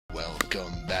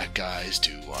Welcome back, guys,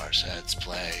 to our Sets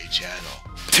Play channel.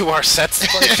 To our Sets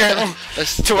Play channel?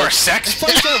 To our Sex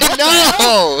Play channel?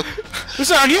 No! This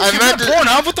is on YouTube, not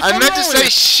Pornhub. What the fuck? I meant to say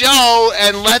show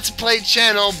and Let's Play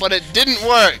channel, but it didn't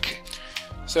work.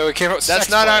 So it came out. That's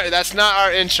not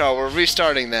our intro. We're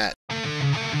restarting that.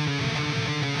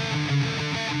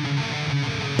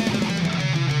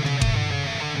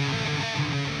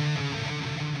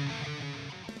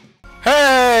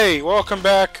 Hey, welcome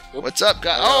back. Oops. What's up,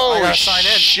 guys? I gotta sign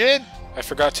in. Shit! I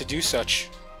forgot to do such.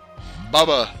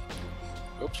 Bubba.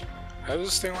 Oops. How does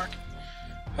this thing work?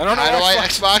 I don't know. How do I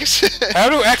Xbox? How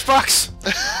do Xbox?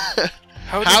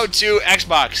 How to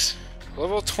Xbox?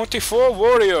 Level 24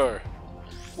 warrior.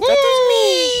 Woo!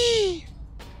 Me.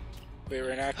 Wait,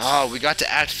 we're in Act. Oh, we got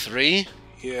to Act 3?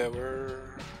 Yeah,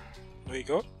 we're. There you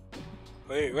go.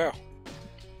 There you go.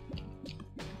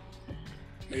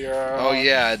 Oh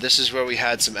yeah, this is where we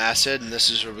had some acid, and this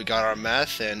is where we got our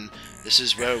meth, and this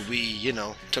is where we, you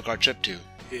know, took our trip to.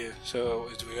 Yeah, so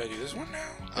do we gotta do this one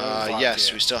now? Yes,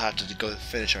 yeah. we still have to go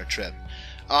finish our trip.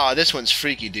 Ah, this one's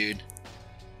freaky, dude.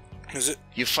 Is it?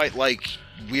 You fight, like,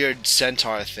 weird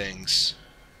centaur things.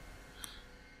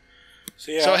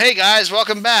 So, yeah. So hey guys,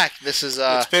 welcome back. This is,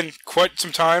 It's been quite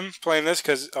some time playing this,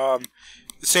 because, the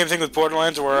same thing with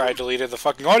Borderlands, where I deleted the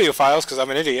fucking audio files, because I'm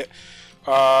an idiot.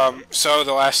 So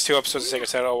the last two episodes of Sacred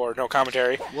Citadel were no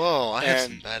commentary. Whoa, I had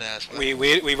some badass. We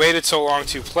waited so long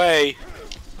to play,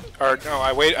 or no,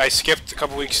 I skipped a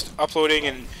couple weeks uploading,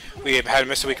 and we had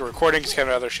missed a week of recording because kind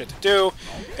of other shit to do,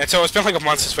 and so it's been like a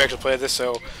month since we actually played this.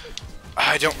 So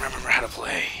I don't remember how to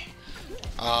play.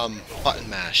 Button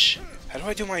mash. How do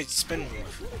I do my spin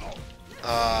move?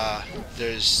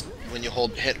 There's when you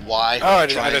hit Y. Oh, I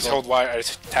just hold Y. I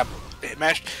just tap, hit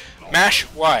mash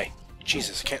Y.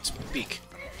 Jesus, I can't speak.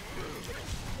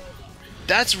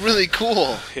 That's really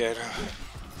cool. Yeah, no.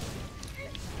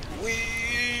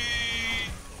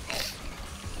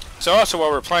 So also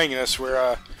while we're playing this,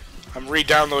 I'm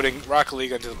re-downloading Rocket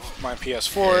League onto my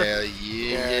PS4.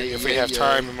 Yeah. If we have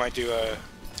time, we might do a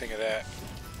thing of that.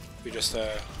 We just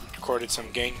recorded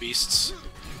some Gang Beasts.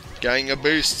 Gang of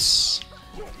Beasts.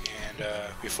 And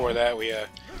before that, we're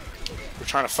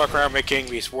trying to fuck around, make Gang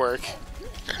Beasts work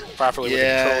properly with the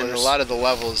controllers. And a lot of the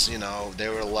levels, you know, they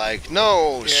were like,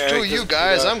 no, screw you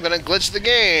guys, I'm gonna glitch the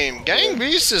game. Gang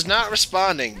Beast is not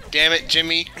responding. Damn it,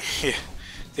 Jimmy.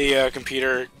 Yeah, the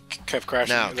computer kept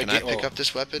crashing. Now, can I pick up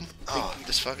this weapon? Oh,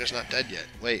 this fucker's not dead yet.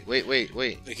 Wait.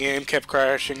 The game kept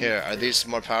crashing. Here, are these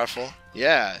more powerful?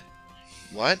 Yeah.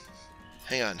 What?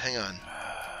 Hang on.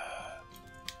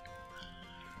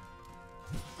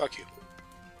 Fuck you.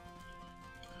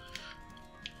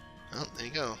 Oh, there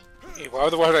you go. Yeah, why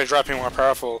would I drop any more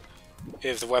powerful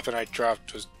if the weapon I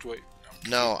dropped was... Wait.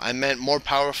 No, I meant more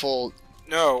powerful...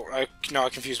 No, I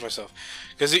confused myself.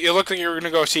 Because it looked like you were going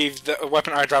to go see if the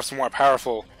weapon I dropped was more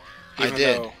powerful. I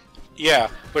did. Though, yeah,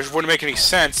 which wouldn't make any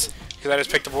sense, because I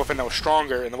just picked up a weapon that was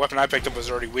stronger, and the weapon I picked up was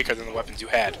already weaker than the weapons you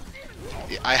had.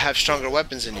 I have stronger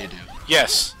weapons than you do.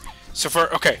 Yes. So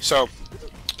so...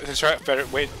 That's right,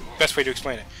 best way to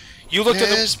explain it. You looked at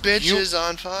the... This bitch is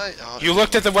on fire. Oh, you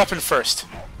looked at the weapon first,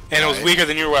 and it was weaker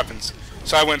than your weapons.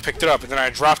 So I went and picked it up, and then I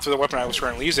dropped the weapon I was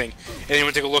currently using, and then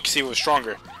went to take a look to see if it was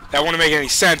stronger. That wouldn't make any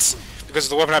sense, because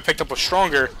the weapon I picked up was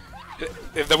stronger.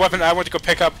 If the weapon I went to go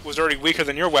pick up was already weaker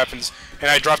than your weapons,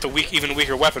 and I dropped a even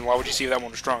weaker weapon, why would you see if that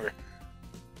one was stronger?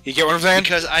 You get what I'm saying?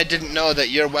 Because I didn't know that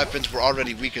your weapons were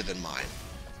already weaker than mine.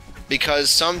 Because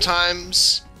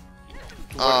sometimes...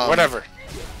 whatever.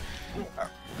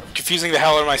 Confusing the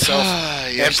hell out of myself,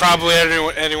 and probably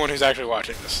anyone who's actually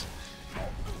watching this.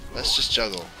 Let's just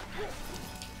juggle.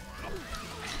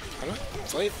 How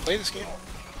do I play this game?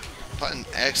 Button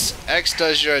X. X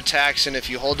does your attacks, and if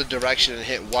you hold the direction and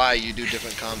hit Y, you do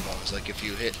different combos. Like if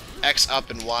you hit X up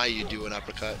and Y, you do an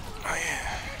uppercut. Oh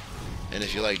yeah. And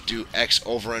if you like do X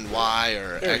over and Y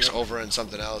or X over and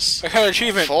something else. I got an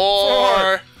achievement.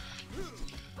 4.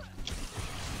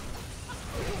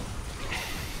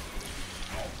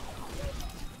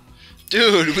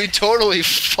 Dude, we totally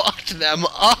fucked them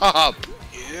up!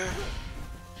 Yeah.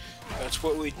 That's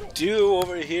what we do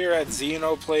over here at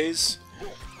Xeno Plays.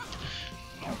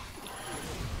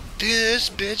 This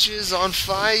bitch is on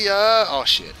fire! Oh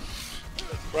shit.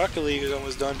 Rocket League is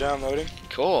almost done downloading.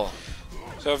 Cool.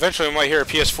 So eventually we might hear a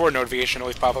PS4 notification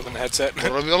always pop up in the headset.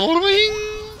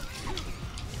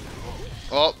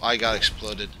 Oh, I got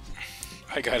exploded.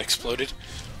 I got exploded.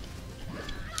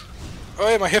 Oh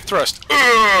yeah, my hip thrust.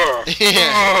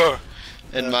 Yeah.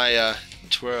 And my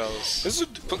twirls. This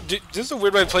is a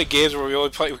weird way to play games where we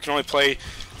can only play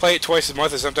play it twice a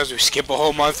month, and sometimes we skip a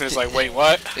whole month, and it's like, wait,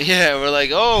 what? Yeah, we're like,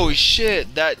 oh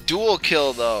shit, that dual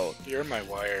kill though. You're my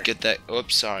wire. Get that.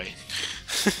 Oops, sorry.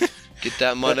 Get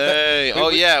that money. Oh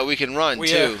yeah, we can run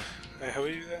too. How do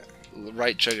we do that?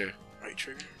 Right trigger. Right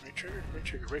trigger. Right trigger. Right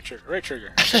trigger. Right trigger. Right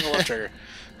trigger. Single left trigger.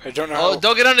 I don't know. How, Oh,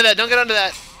 don't get under that. Don't get under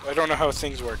that. I don't know how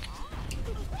things work.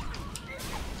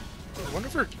 I wonder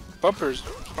if bumpers.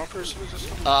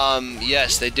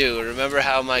 Yes, they do. Remember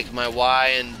how my Y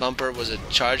and bumper was a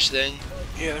charge thing?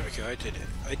 Yeah, there we go. I did it.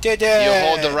 I did it. You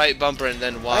hold the right bumper and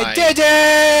then Y. I did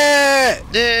it.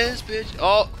 This bitch.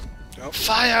 Oh. Nope.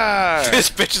 Fire. This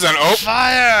bitch is on. Oh.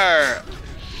 Fire.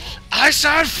 I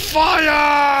said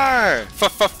fire.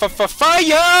 Fire.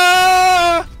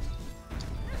 That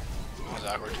was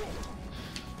awkward.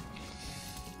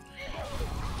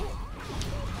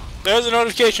 There's a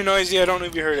notification noise. Yeah, I don't know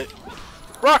if you heard it.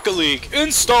 Rocket League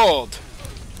installed.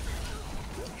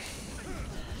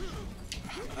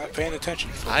 Not paying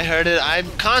attention. I heard it.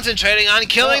 I'm concentrating on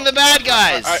killing the bad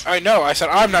guys. I know. I said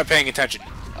I'm not paying attention.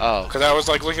 Oh. Because I was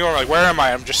like looking over, like, where am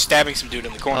I? I'm just stabbing some dude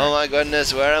in the corner. Oh my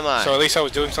goodness, where am I? So at least I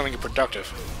was doing something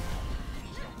productive.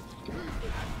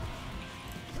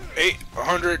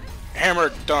 800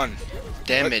 hammer done.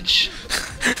 Damage.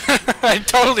 I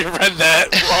totally read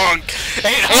that wrong.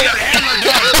 800 hammer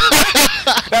done.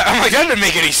 I'm like, that didn't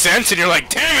make any sense. And you're like,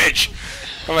 damage.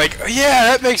 I'm like, yeah,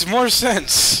 that makes more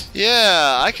sense.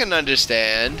 Yeah, I can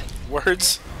understand.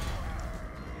 Words.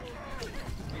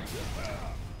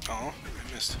 Oh,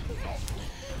 I missed.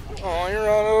 Oh, you're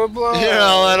out of blood. You're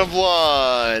all out of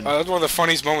blood. That was one of the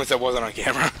funniest moments that wasn't on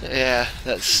camera. Yeah,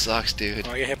 that sucks, dude.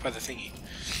 Oh, I get hit by the thingy.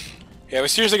 Yeah, we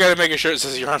seriously gotta make a shirt that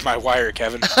says you're on my wire,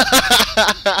 Kevin.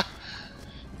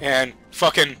 And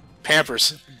fucking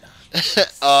Pampers.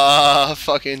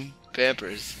 Fucking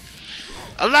Pampers.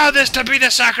 Allow this to be the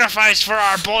sacrifice for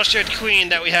our bullshit queen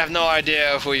that we have no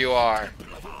idea who you are.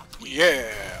 Yeah.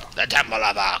 The Temple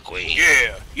of our Queen.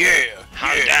 Yeah. Yeah.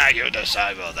 How dare you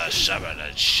disciple the summon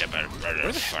and shipper. What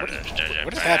is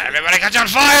happening? Everybody catch on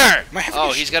fire!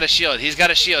 Oh, he's got a shield. He's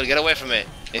got a shield. Get away from it.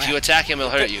 If you attack him, he'll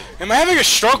hurt you. Am I having a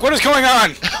stroke? What is going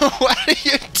on? What are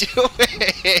you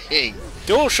doing?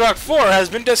 DualShock 4 has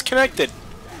been disconnected.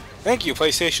 Thank you,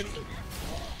 PlayStation.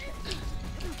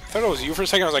 I thought it was you for a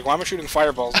second. I was like, why am I shooting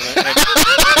fireballs in it? And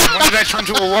when did I turn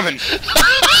to a woman?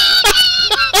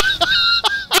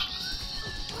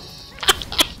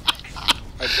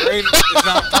 My brain is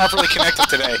not properly connected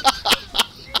today.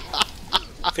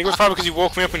 I think it was probably because you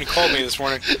woke me up when you called me this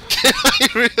morning. Did I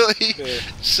really? Yeah.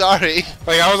 Sorry.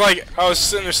 Like, I was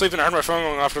sitting there sleeping, I heard my phone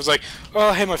going off, and I was like,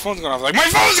 oh, hey, my phone's going off. I was like, my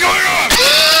phone's going off!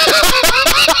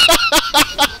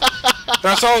 And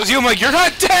I saw it was you, I'm like, you're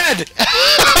not dead!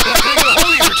 I'm going to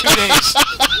hold you for 2 days.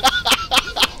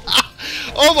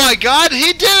 Oh my god,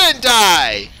 he didn't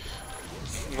die!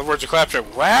 In the words of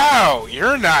Claptrap, wow,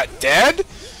 you're not dead?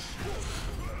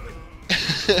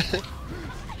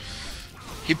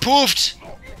 He poofed!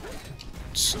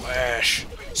 Slash.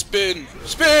 Spin.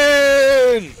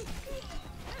 Spin!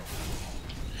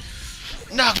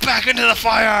 Knock back into the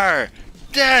fire!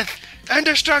 Death and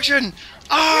destruction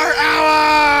are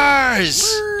ours!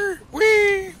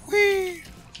 Wee!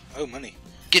 Oh, money.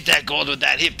 Get that gold with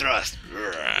that hip thrust.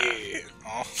 Yeah.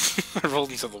 Oh, I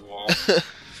rolled into the wall.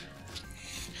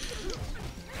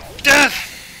 Death!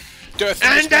 Death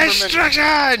and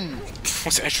destruction!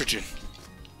 What's estrogen?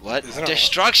 What?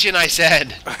 Destruction, I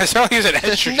said. I sound like you said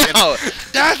estrogen. No!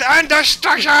 Death and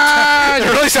destruction!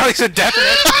 It really sounded like you said death and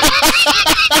estrogen.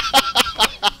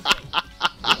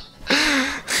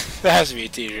 That has to be a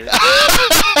t-shirt.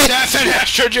 Death and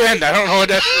estrogen! I don't know what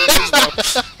that is,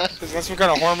 though. Is that some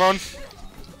kind of hormone?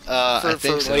 I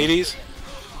think for so. ladies?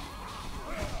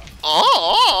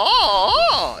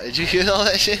 Oh! Did you hear all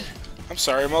that shit? I'm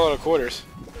sorry, I'm all out of quarters.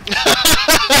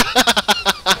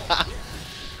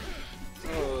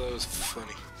 Oh, that was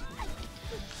funny.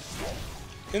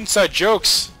 Inside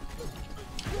jokes.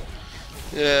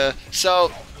 Yeah.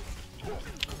 So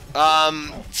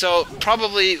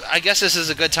probably, I guess this is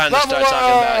a good time to start talking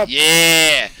about.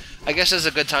 Yeah. I guess this is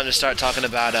a good time to start talking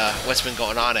about what's been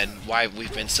going on and why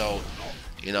we've been so,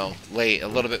 late. A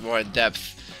little bit more in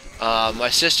depth. My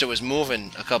sister was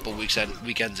moving a couple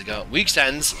weekends ago.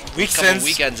 Weekends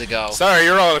ago. Sorry,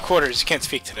 you're all out of quarters. You can't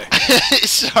speak today.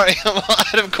 Sorry, I'm all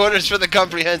out of quarters for the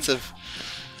comprehensive.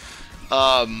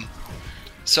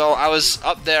 So I was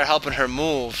up there helping her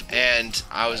move, and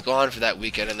I was gone for that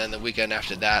weekend, and then the weekend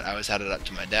after that, I was headed up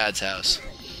to my dad's house.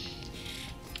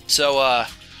 So,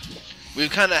 we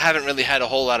kind of haven't really had a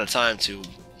whole lot of time to,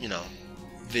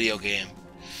 video game.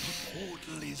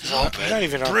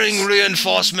 Open. Bring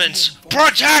reinforcements.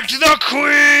 Protect the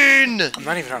queen. I'm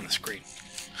not even on the screen.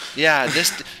 Yeah,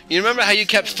 this. You remember how you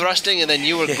kept thrusting and then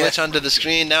you would glitch onto the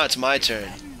screen? Now it's my turn.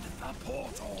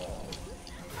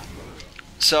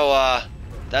 So,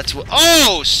 that's what.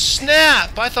 Oh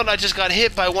snap! I thought I just got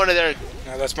hit by one of their.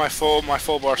 No, that's my full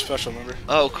bar special. Remember?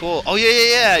 Oh, cool. Oh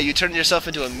yeah. You turned yourself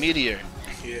into a meteor.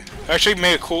 Yeah. I actually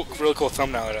made a really cool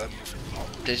thumbnail out of that move.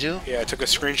 Did you? Yeah, I took a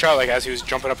screenshot like as he was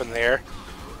jumping up in the air,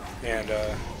 and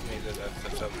made the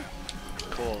thumbnail.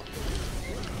 Cool.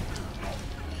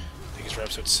 I think it's for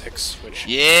episode 6, which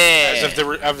Yeah. as of the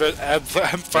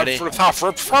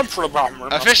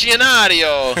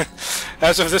Aficionado.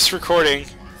 as of this recording,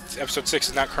 episode 6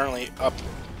 is not currently up,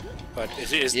 but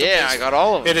it is. Yeah, I got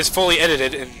all of it. it. It is fully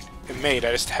edited and made.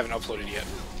 I just haven't uploaded yet.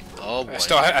 Oh boy. I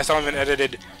still haven't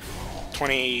edited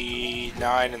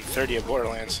 29 and 30 of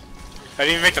Borderlands. I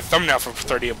didn't even make the thumbnail for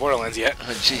 30 of Borderlands yet.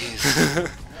 Oh jeez.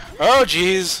 Oh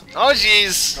jeez. Oh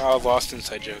jeez. Oh, lost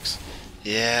inside jokes.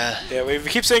 Yeah. Yeah, we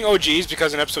keep saying oh geez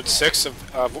because in episode 6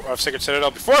 of Sacred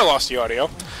Citadel, before I lost the audio,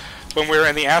 when we were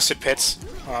in the acid pits,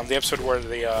 the episode where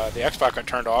the Xbox got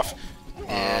turned off.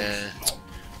 Yeah.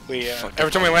 We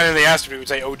every time we landed in the acid, we would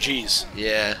say oh geez.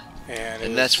 Yeah.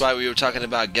 And that's why we were talking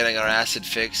about getting our acid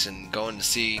fix and going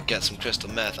to get some crystal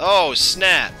meth. Oh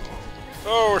snap!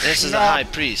 Oh, this is a high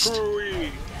priest.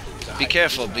 Be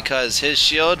careful because his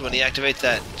shield, when he activates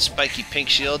that spiky pink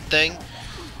shield thing,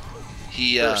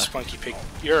 You're a spunky pink.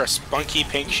 You're a spunky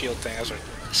pink shield thing. That's right.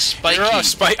 Spiky. You're a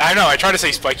I know. I try to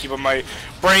say spiky, but my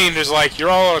brain is like, you're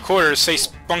all out of quarters. Say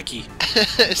spunky.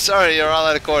 Sorry, you're all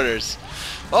out of quarters.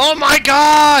 Oh my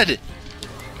God!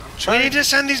 We need to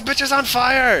send these bitches on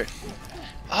fire.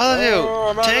 All of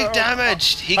you, take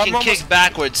damage. He can kick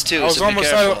backwards too, so be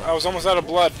careful. I was almost out of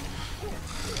blood.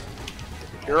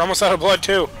 You're almost out of blood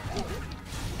too.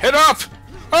 Hit up!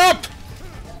 Up!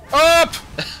 Up!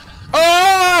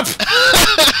 Up!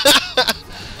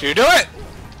 Do you do it?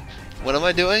 What am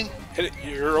I doing? Hit it.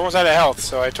 You're almost out of health,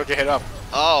 so I took a hit up.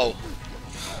 Oh.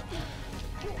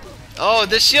 Oh,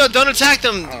 this shield, don't attack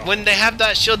them. Oh. When they have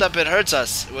that shield up, it hurts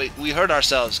us. We hurt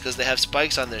ourselves because they have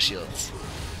spikes on their shields.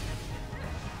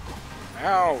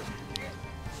 Ow.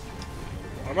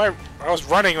 I was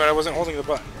running, but I wasn't holding the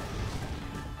button.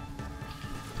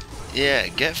 Yeah,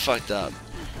 get fucked up.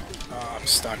 I'm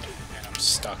stunned, and I'm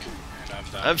stuck, and I'm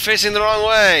done. I'm facing the wrong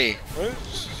way.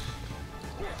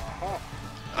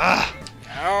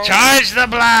 Ow. Charge the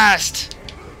blast!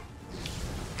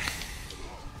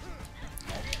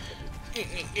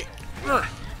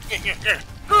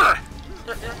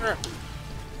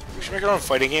 We should make our own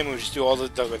fighting game. We just do all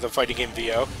the fighting game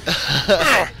VO.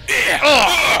 Die!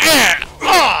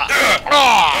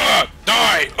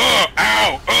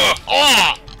 Ow!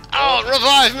 Oh,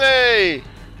 revive me!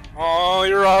 Oh,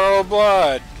 you're out of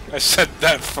blood. I said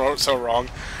that so wrong.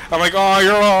 I'm like, oh,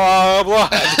 you're all out of blood.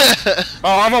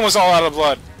 Oh, I'm almost all out of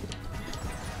blood.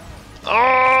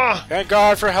 Oh! Thank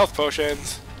God for health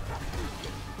potions.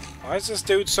 Why is this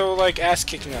dude so, like,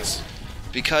 ass-kicking us?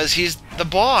 Because he's the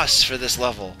boss for this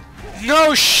level.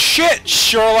 No shit,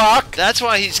 Sherlock! That's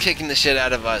why he's kicking the shit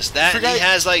out of us. That he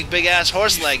has, like, big-ass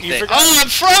horse leg thing. forgot- Oh, I'm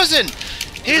frozen!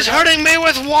 He's hurting me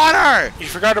with water! You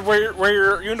forgot to wear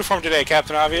your uniform today,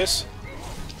 Captain Obvious.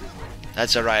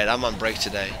 That's alright, I'm on break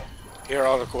today. Here are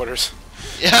all the quarters.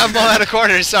 Yeah, I'm all out of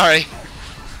quarters, sorry.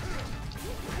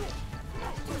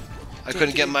 I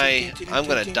couldn't get my... I'm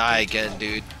gonna die again,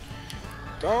 dude.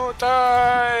 Don't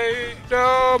die!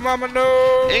 No, mama,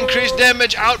 no! Increase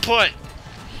damage output!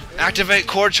 Activate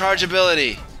core charge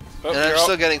ability. Oh, And I'm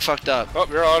still getting fucked up. Oh,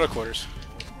 you're all out of quarters.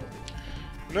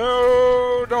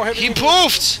 No, don't hit me. He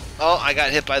poofed! Oh, I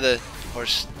got hit by the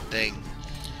horse thing.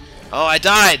 Oh, I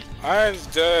died!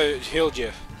 I've healed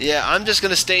you. Yeah, I'm just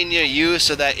gonna stay near you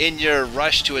so that in your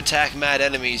rush to attack mad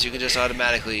enemies, you can just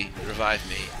automatically revive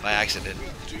me by accident.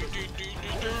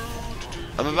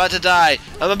 I'm about to die!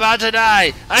 I'm about to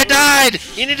die! I died!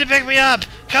 You need to pick me up!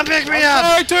 Come pick me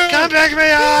up! Come pick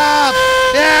me up!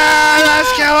 Yeah!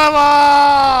 Let's kill them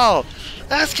all!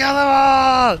 Let's kill them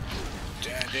all!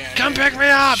 Come pick me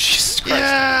up! Jesus Christ.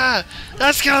 Yeah!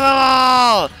 Let's kill them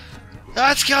all!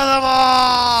 Let's kill them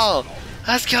all!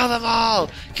 Let's kill them all!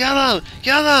 Kill them!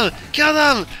 Kill them! Kill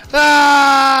them!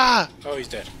 Ah! Oh, he's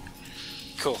dead.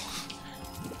 Cool.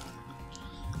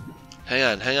 Hang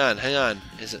on, hang on, hang on.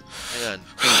 Is it? Hang on.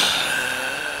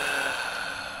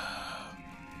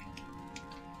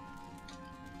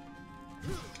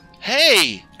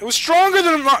 Hey! It was stronger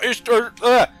than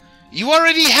You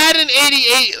already had an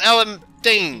 88 element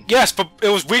thing. Yes, but it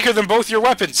was weaker than both your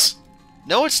weapons.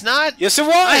 No, it's not. Yes, it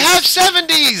was. I have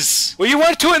 70s. Well, you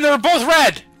went to it and they were both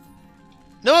red.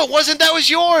 No, it wasn't. That was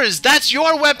yours. That's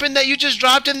your weapon that you just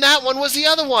dropped, and that one was the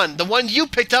other one. The one you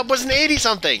picked up was an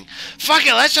 80-something. Fuck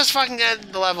it, let's just fucking end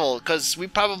the level, because we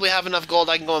probably have enough gold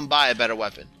I can go and buy a better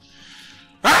weapon.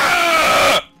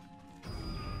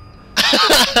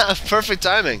 Perfect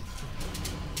timing.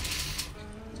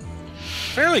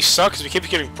 Fairly sucks because we keep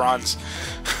getting bronze.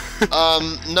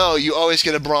 No, you always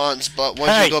get a bronze, but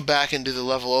once you go back and do the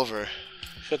level over...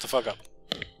 Shut the fuck up.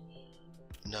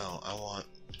 No, I want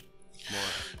more.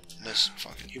 This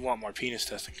fucking... You want more penis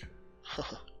testing.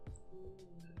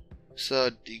 So,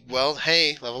 well,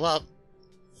 hey, level up.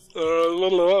 Alright,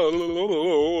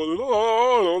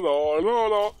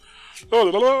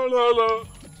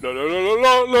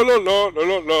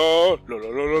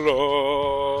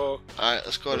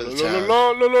 let's go to the town.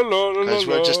 Because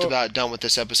we're just about done with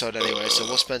this episode anyway, so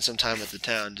we'll spend some time at the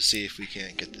town to see if we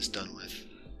can't get this done with.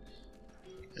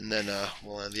 And then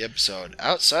we'll end the episode.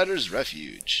 Outsider's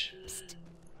Refuge.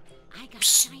 I got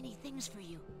shiny things for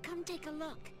you. Come take a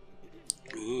look.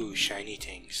 Ooh, shiny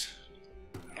things.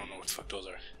 I don't know what the fuck those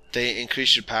are. They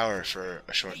increase your power for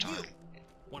a short time.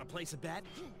 Want to place a bet?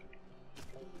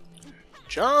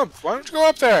 Jump! Why don't you go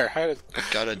up there?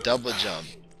 Got a double jump.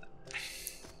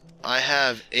 I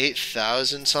have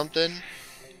 8,000 something.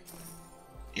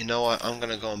 You know what? I'm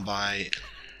gonna go and buy...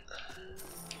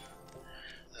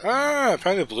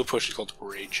 apparently the blue push is called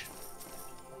Rage.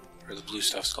 Or the blue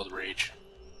stuff's called Rage.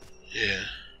 Yeah.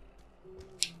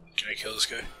 Can I kill this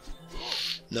guy?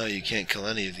 No, you can't kill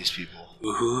any of these people.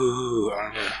 Ooh,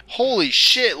 armor. Holy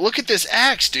shit, look at this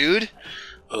axe, dude!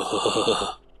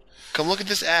 Come look at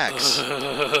this axe.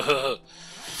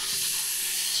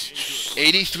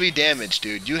 83 damage,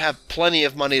 dude. You have plenty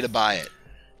of money to buy it.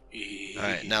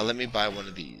 Alright, now let me buy one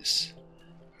of these.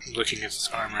 I'm looking at this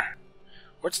armor.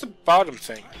 What's the bottom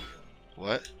thing?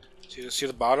 What? See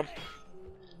the bottom?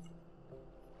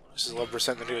 This is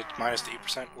 11%, then do it minus the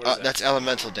 8%. What is that? That's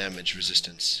elemental damage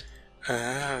resistance.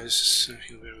 This is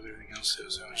with everything else,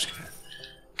 so I'm just gonna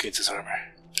get this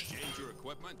armor. Change your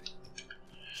equipment.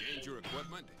 Change your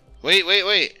equipment.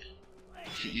 Wait.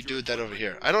 You do that over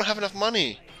here. I don't have enough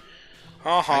money.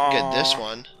 I can get this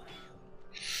one.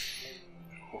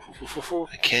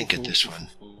 I can't get this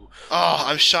one. Oh,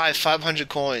 I'm shy of 500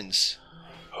 coins.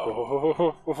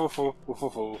 No,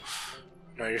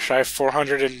 you're shy of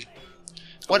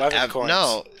 411 coins.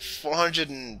 No,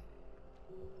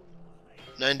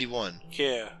 491.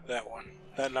 Yeah, that one.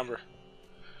 That number.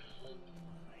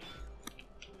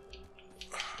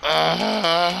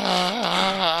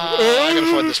 I can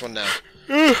afford this one now.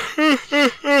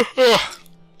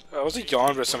 That was a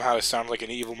yawn, but somehow it sounded like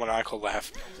an evil maniacal laugh.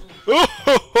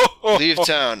 Leave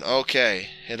town. Okay.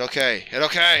 Hit okay. Hit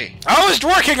okay. I was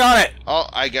working on it! Oh,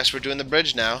 I guess we're doing the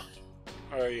bridge now.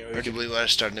 Yeah, Or do we want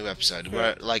to start a new episode?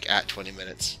 We're like at 20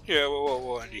 minutes. Yeah,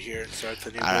 we'll end it here and start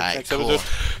the new next cool. episode.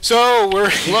 So, we're...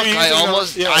 Look,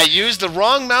 I used the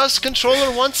wrong mouse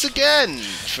controller once again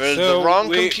for the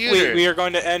wrong computer. We are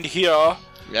going to end here.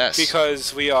 Yes.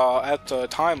 Because we are at the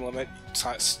time limit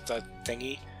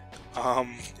thingy.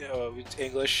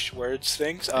 English words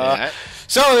things. Yeah.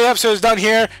 So the episode's done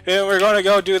here, and we're going to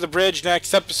go do the bridge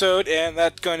next episode, and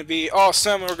that's going to be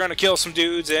awesome. We're going to kill some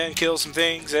dudes and kill some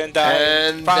things and die,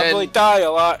 and probably die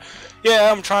a lot. Yeah,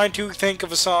 I'm trying to think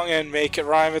of a song and make it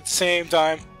rhyme at the same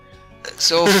time.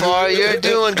 So far, you're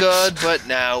doing good, but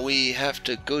now we have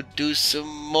to go do some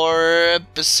more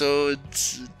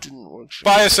episodes. It didn't work for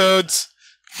me. Biosodes.